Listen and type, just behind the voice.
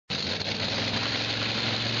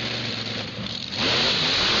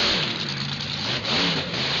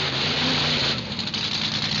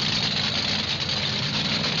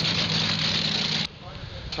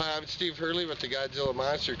Steve Hurley with the Godzilla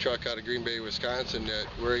Monster Truck out of Green Bay, Wisconsin.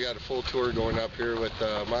 Where we got a full tour going up here with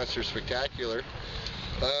Monster Spectacular.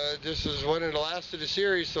 This is one of the last of the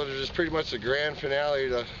series, so this is pretty much the grand finale of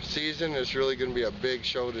the season. It's really going to be a big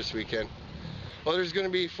show this weekend. Well, there's going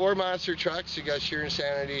to be 4 monster trucks. You got Sheer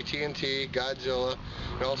Insanity, TNT, Godzilla,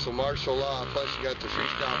 and also Martial Law. Plus you got the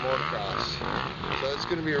Freestyle Motocross. So it's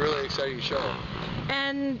going to be a really exciting show.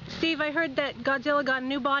 And Steve, I heard that Godzilla got a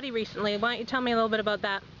new body recently. Why don't you tell me a little bit about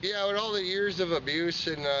that? Yeah, with all the years of abuse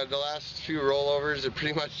and the last few rollovers, it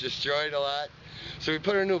pretty much destroyed a lot. So we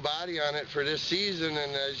put a new body on it for this season,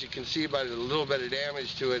 and as you can see by the little bit of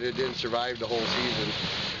damage to it, it didn't survive the whole season.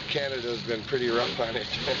 Canada's been pretty rough on it.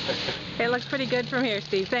 It looks pretty good from here,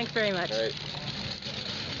 Steve. Thanks very much. All right.